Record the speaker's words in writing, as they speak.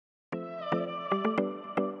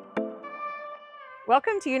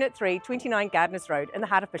Welcome to Unit 3, 29 Gardiners Road in the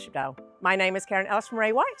heart of Bishopdale. My name is Karen Ellis from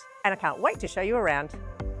Ray White and I can't wait to show you around.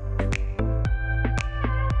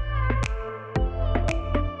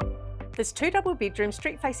 This two double bedroom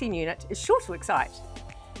street facing unit is sure to excite.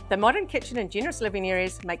 The modern kitchen and generous living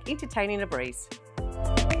areas make entertaining a breeze.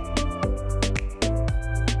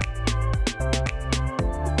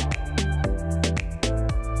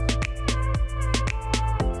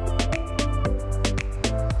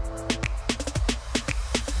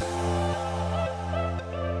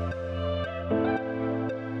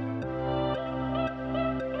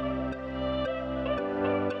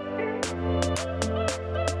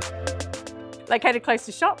 Located close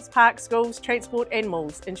to shops, parks, schools, transport and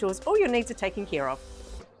malls ensures all your needs are taken care of.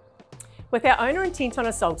 With our owner intent on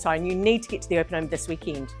a sold sign, you need to get to the open home this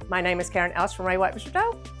weekend. My name is Karen Ellis from Ray White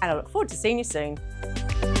Bishopdale and I look forward to seeing you soon.